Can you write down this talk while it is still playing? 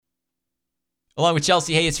Along with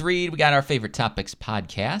Chelsea Hayes Reed, we got our Favorite Topics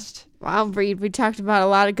podcast. Wow, Reed, we talked about a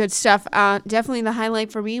lot of good stuff. Definitely the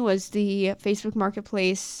highlight for me was the Facebook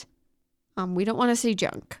Marketplace. We don't want to say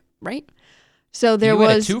junk, right? So there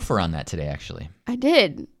was a twofer on that today, actually. I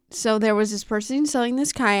did. So there was this person selling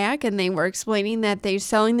this kayak, and they were explaining that they're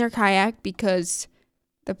selling their kayak because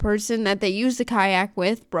the person that they used the kayak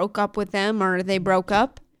with broke up with them, or they broke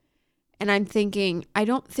up. And I'm thinking, I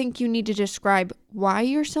don't think you need to describe why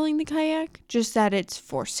you're selling the kayak, just that it's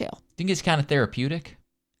for sale. Think it's kind of therapeutic?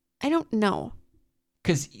 I don't know.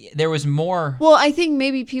 Because there was more. Well, I think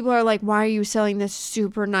maybe people are like, why are you selling this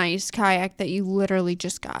super nice kayak that you literally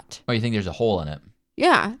just got? Oh, you think there's a hole in it?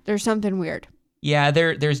 Yeah, there's something weird. Yeah,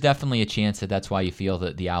 there's definitely a chance that that's why you feel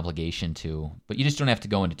the obligation to. But you just don't have to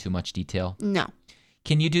go into too much detail. No.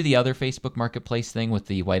 Can you do the other Facebook Marketplace thing with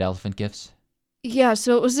the white elephant gifts? Yeah,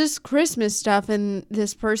 so it was this Christmas stuff, and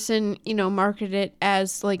this person, marketed it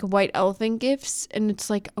as like white elephant gifts. And it's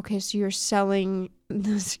like, okay, so you're selling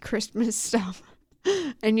this Christmas stuff,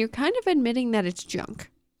 and you're kind of admitting that it's junk.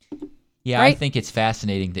 Yeah, right? I think it's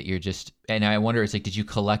fascinating that you're just, and I wonder, it's like, did you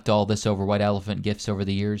collect all this over white elephant gifts over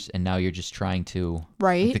the years, and now you're just trying to,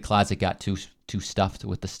 right? Like the closet got too stuffed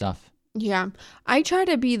with the stuff. Yeah, I try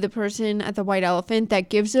to be the person at the white elephant that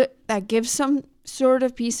gives some sort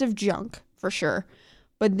of piece of junk. For sure.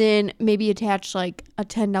 But then maybe attach like a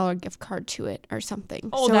 $10 gift card to it or something.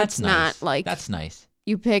 Oh, so that's it's nice. Not like that's nice.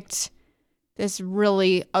 You picked this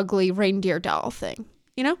really ugly reindeer doll thing,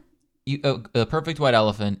 The perfect white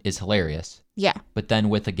elephant is hilarious. Yeah. But then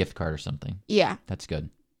with a gift card or something. Yeah. That's good.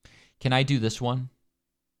 Can I do this one?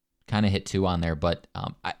 Kind of hit 2 on there, but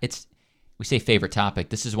we say favorite topic.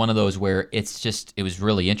 This is one of those where it was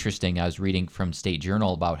really interesting. I was reading from State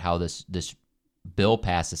Journal about how this bill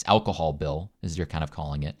passed, this alcohol bill, as they're kind of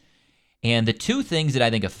calling it. And the 2 things that I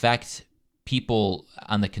think affect people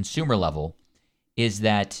on the consumer level is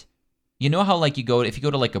that, how like if you go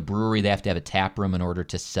to like a brewery, they have to have a tap room in order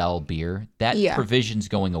to sell beer. That provision's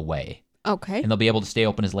going away. Okay. And they'll be able to stay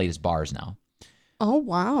open as late as bars now. Oh,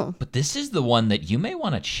 wow. But this is the one that you may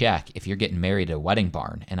want to check if you're getting married at a wedding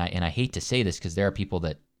barn. And I hate to say this because there are people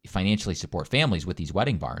that financially support families with these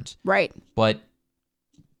wedding barns. Right. But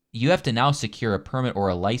you have to now secure a permit or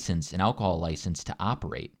a license, an alcohol license, to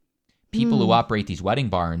operate. People who operate these wedding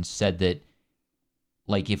barns said that,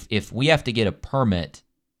 like, if we have to get a permit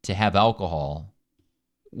to have alcohol,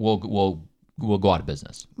 we'll go out of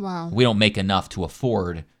business. Wow. We don't make enough to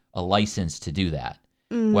afford a license to do that.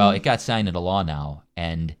 Well, it got signed into law now,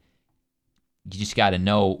 and you just got to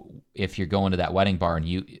know if you're going to that wedding barn,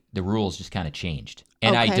 the rules just kind of changed.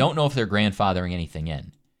 And I don't know if they're grandfathering anything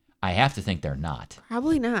in. I have to think they're not.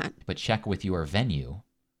 Probably not. But check with your venue.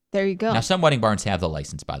 There you go. Now, some wedding barns have the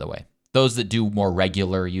license, by the way. Those that do more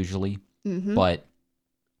regular usually. Mm-hmm. But,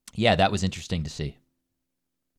 yeah, that was interesting to see.